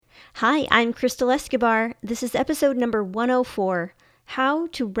Hi, I'm Crystal Escobar. This is episode number 104, How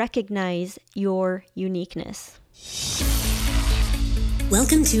to Recognize Your Uniqueness.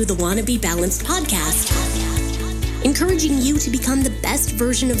 Welcome to the Wanna Be Balanced podcast, encouraging you to become the best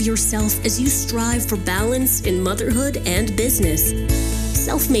version of yourself as you strive for balance in motherhood and business.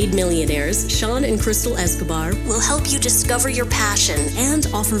 Self-made millionaires Sean and Crystal Escobar will help you discover your passion and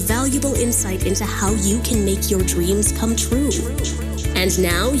offer valuable insight into how you can make your dreams come true. And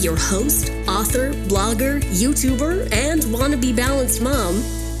now, your host, author, blogger, YouTuber, and Wanna Be Balanced mom,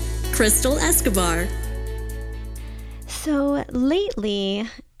 Crystal Escobar. So lately,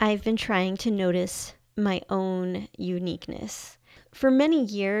 I've been trying to notice my own uniqueness. For many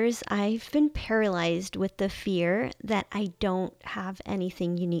years, I've been paralyzed with the fear that I don't have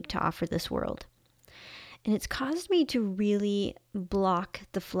anything unique to offer this world. And it's caused me to really block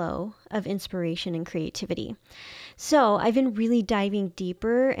the flow of inspiration and creativity. So I've been really diving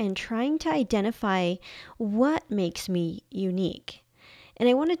deeper and trying to identify what makes me unique. And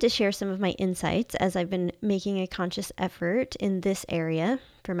I wanted to share some of my insights as I've been making a conscious effort in this area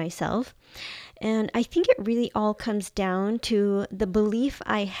for myself. And I think it really all comes down to the belief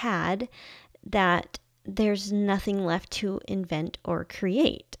I had that there's nothing left to invent or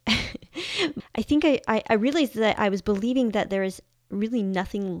create. I think I realized that I was believing that there is really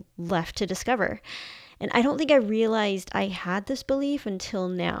nothing left to discover. And I don't think I realized I had this belief until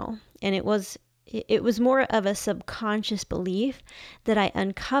now. And it was more of a subconscious belief that I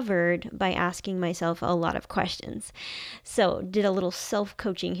uncovered by asking myself a lot of questions. So did a little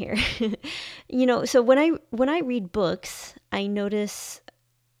self-coaching here. So when I read books, I notice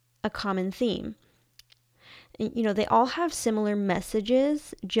a common theme. They all have similar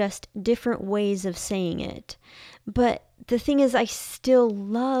messages, just different ways of saying it. But the thing is, I still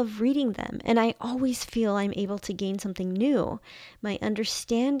love reading them, and I always feel I'm able to gain something new. My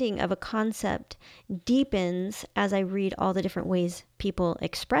understanding of a concept deepens as I read all the different ways people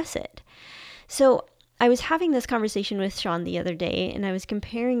express it. So I was having this conversation with Sean the other day, and I was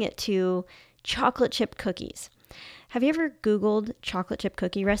comparing it to chocolate chip cookies. Have you ever Googled chocolate chip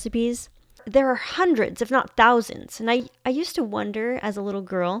cookie recipes? There are hundreds, if not thousands. And I used to wonder as a little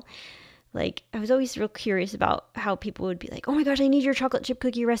girl, I was always real curious about how people would be like, oh my gosh, I need your chocolate chip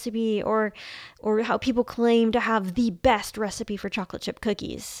cookie recipe, or how people claim to have the best recipe for chocolate chip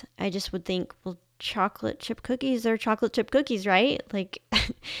cookies. I just would think, well, chocolate chip cookies are chocolate chip cookies, right?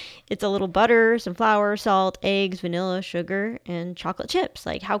 It's a little butter, some flour, salt, eggs, vanilla, sugar, and chocolate chips.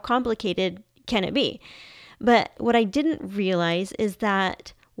 How complicated can it be? But what I didn't realize is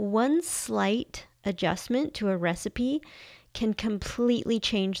that one slight adjustment to a recipe can completely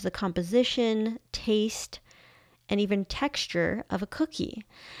change the composition, taste, and even texture of a cookie.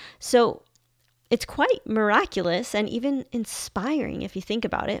 So it's quite miraculous and even inspiring if you think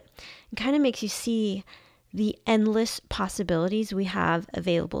about it. It kind of makes you see the endless possibilities we have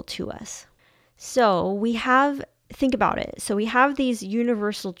available to us. Think about it. So we have these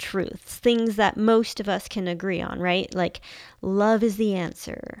universal truths, things that most of us can agree on, right? Like love is the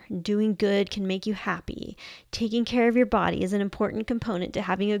answer. Doing good can make you happy. Taking care of your body is an important component to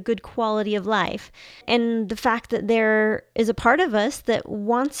having a good quality of life. And the fact that there is a part of us that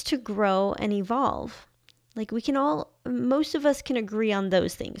wants to grow and evolve. Most of us can agree on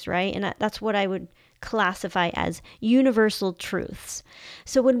those things, right? And that's what I would classify as universal truths.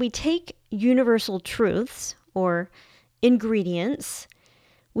 So when we take universal truths, or ingredients,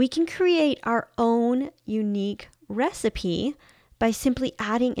 we can create our own unique recipe by simply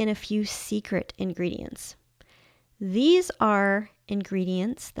adding in a few secret ingredients. These are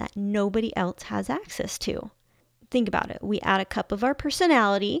ingredients that nobody else has access to. Think about it. We add a cup of our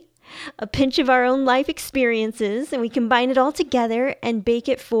personality, a pinch of our own life experiences, and we combine it all together and bake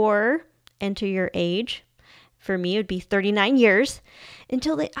it for, enter your age. For me, it would be 39 years,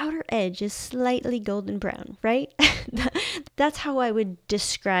 until the outer edge is slightly golden brown, right? That's how I would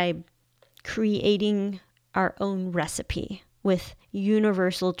describe creating our own recipe with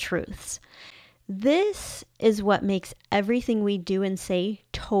universal truths. This is what makes everything we do and say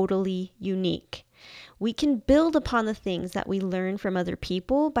totally unique. We can build upon the things that we learn from other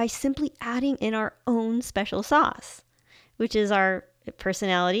people by simply adding in our own special sauce, which is our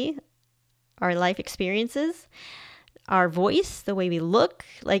personality, our life experiences, our voice, the way we look,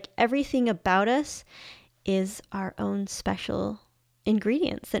 everything about us is our own special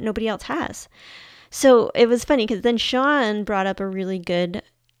ingredients that nobody else has. So it was funny because then Sean brought up a really good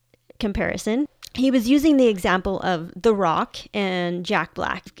comparison. He was using the example of The Rock and Jack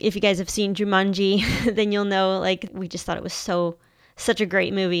Black. If you guys have seen Jumanji, then you'll know, we just thought it was such a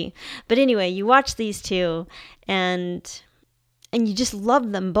great movie. But anyway, you watch these two and and you just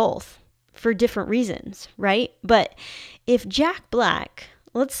love them both for different reasons, right? But if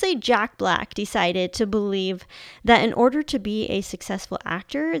let's say Jack Black decided to believe that in order to be a successful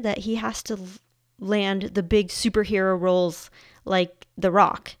actor, that he has to land the big superhero roles like The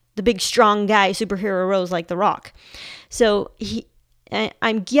Rock, the big strong guy superhero roles like The Rock. So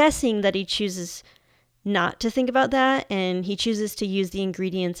I'm guessing that he chooses not to think about that, and he chooses to use the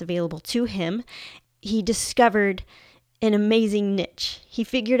ingredients available to him. He discovered an amazing niche. He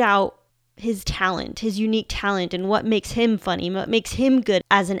figured out his talent, his unique talent, and what makes him funny, what makes him good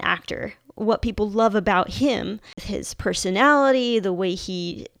as an actor, what people love about him, his personality, the way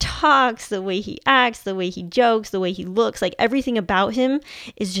he talks, the way he acts, the way he jokes, the way he looks, like everything about him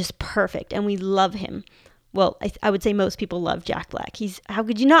is just perfect, and we love him. Well, I would say most people love Jack Black. How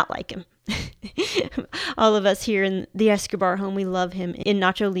could you not like him? All of us here in the Escobar home, we love him. In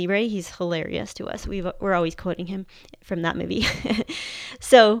Nacho Libre, he's hilarious to us. We're always quoting him from that movie.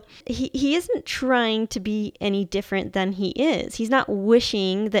 So he isn't trying to be any different than he is. He's not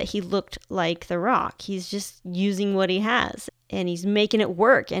wishing that he looked like The Rock. He's just using what he has, and he's making it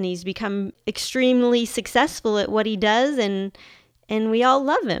work, and he's become extremely successful at what he does, and we all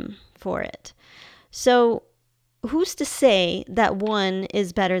love him for it. So who's to say that one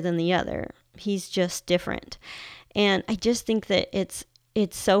is better than the other? He's just different. And I just think that it's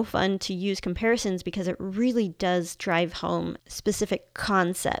so fun to use comparisons because it really does drive home specific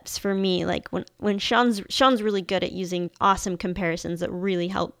concepts for me. Like when Sean's really good at using awesome comparisons that really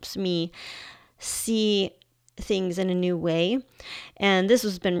helps me see things in a new way. And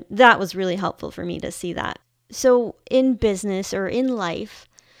that was really helpful for me to see that. So in business or in life,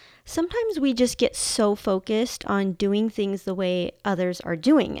 sometimes we just get so focused on doing things the way others are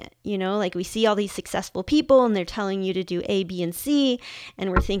doing it. Like we see all these successful people and they're telling you to do A, B, and C.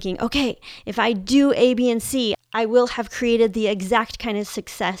 And we're thinking, okay, if I do A, B, and C, I will have created the exact kind of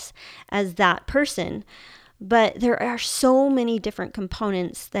success as that person. But there are so many different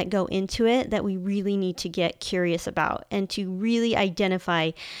components that go into it that we really need to get curious about and to really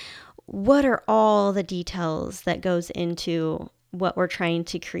identify what are all the details that goes into what we're trying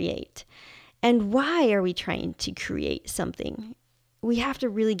to create. And why are we trying to create something? We have to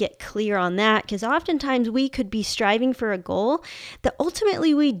really get clear on that, because oftentimes we could be striving for a goal that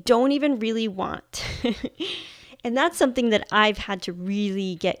ultimately we don't even really want. And that's something that I've had to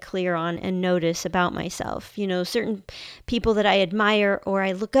really get clear on and notice about myself. Certain people that I admire or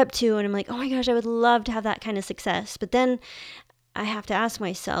I look up to, and I'm like, oh my gosh, I would love to have that kind of success. But then I have to ask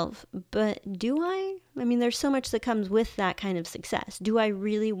myself, but do I? I mean, there's so much that comes with that kind of success. Do I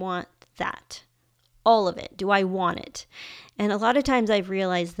really want that? All of it. Do I want it? And a lot of times I've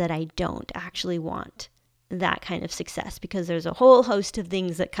realized that I don't actually want that kind of success because there's a whole host of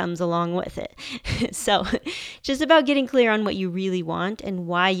things that comes along with it. So just about getting clear on what you really want and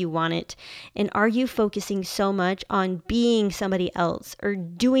why you want it. And are you focusing so much on being somebody else or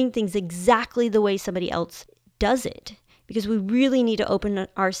doing things exactly the way somebody else does it? Because we really need to open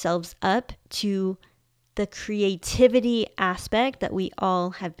ourselves up to the creativity aspect that we all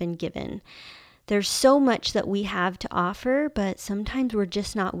have been given. There's so much that we have to offer, but sometimes we're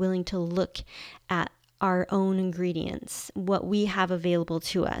just not willing to look at our own ingredients, what we have available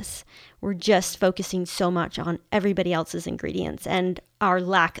to us. We're just focusing so much on everybody else's ingredients and our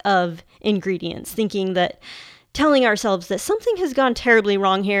lack of ingredients, telling ourselves that something has gone terribly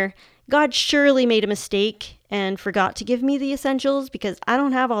wrong here. God surely made a mistake and forgot to give me the essentials because I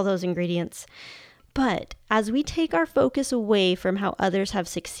don't have all those ingredients. But as we take our focus away from how others have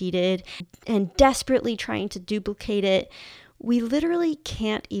succeeded and desperately trying to duplicate it, we literally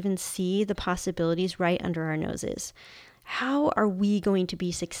can't even see the possibilities right under our noses. How are we going to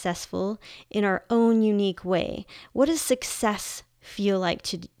be successful in our own unique way? What does success feel like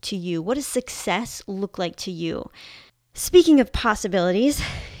to you? What does success look like to you? Speaking of possibilities,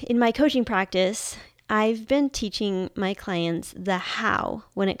 in my coaching practice, I've been teaching my clients the how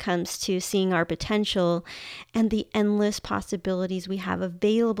when it comes to seeing our potential and the endless possibilities we have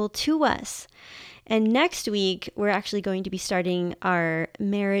available to us. And next week, we're actually going to be starting our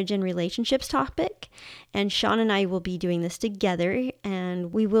marriage and relationships topic. And Sean and I will be doing this together,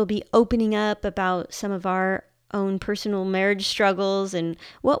 and we will be opening up about some of our own personal marriage struggles and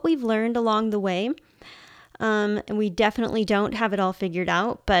what we've learned along the way. And we definitely don't have it all figured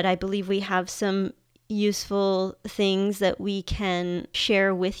out, but I believe we have some useful things that we can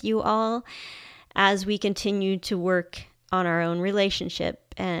share with you all as we continue to work on our own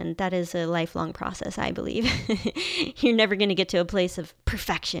relationship. And that is a lifelong process, I believe. You're never going to get to a place of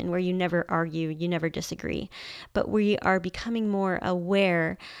perfection where you never argue, you never disagree. But we are becoming more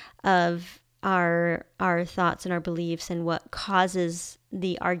aware of our thoughts and our beliefs and what causes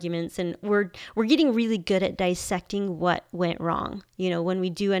the arguments, and we're getting really good at dissecting what went wrong. When we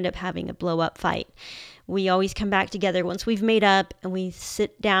do end up having a blow up fight, we always come back together once we've made up, and we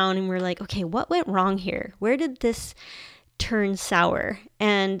sit down and we're like, okay, what went wrong here? Where did this turn sour?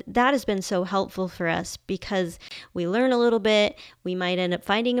 And that has been so helpful for us because we learn a little bit. We might end up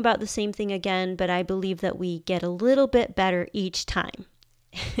fighting about the same thing again, but I believe that we get a little bit better each time.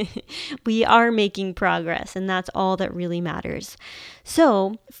 We are making progress, and that's all that really matters.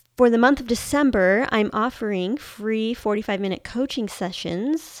 So for the month of December, I'm offering free 45-minute coaching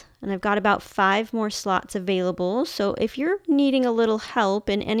sessions, and I've got about 5 more slots available. So if you're needing a little help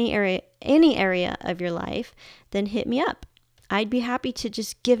in any area of your life, then hit me up. I'd be happy to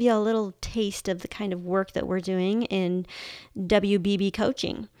just give you a little taste of the kind of work that we're doing in WBB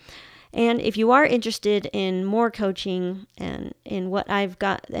coaching. And if you are interested in more coaching and in what I've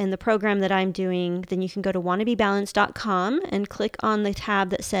got and the program that I'm doing, then you can go to wannabebalanced.com and click on the tab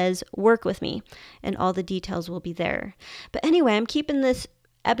that says work with me, and all the details will be there. But anyway, I'm keeping this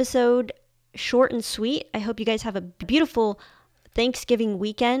episode short and sweet. I hope you guys have a beautiful Thanksgiving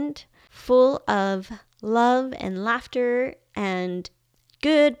weekend full of love and laughter and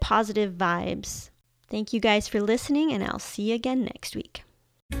good positive vibes. Thank you guys for listening, and I'll see you again next week.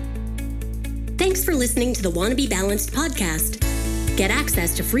 Thanks for listening to the Wanna Be Balanced podcast. Get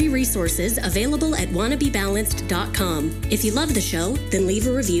access to free resources available at wannabebalanced.com. If you love the show, then leave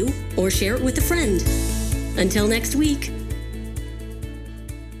a review or share it with a friend. Until next week.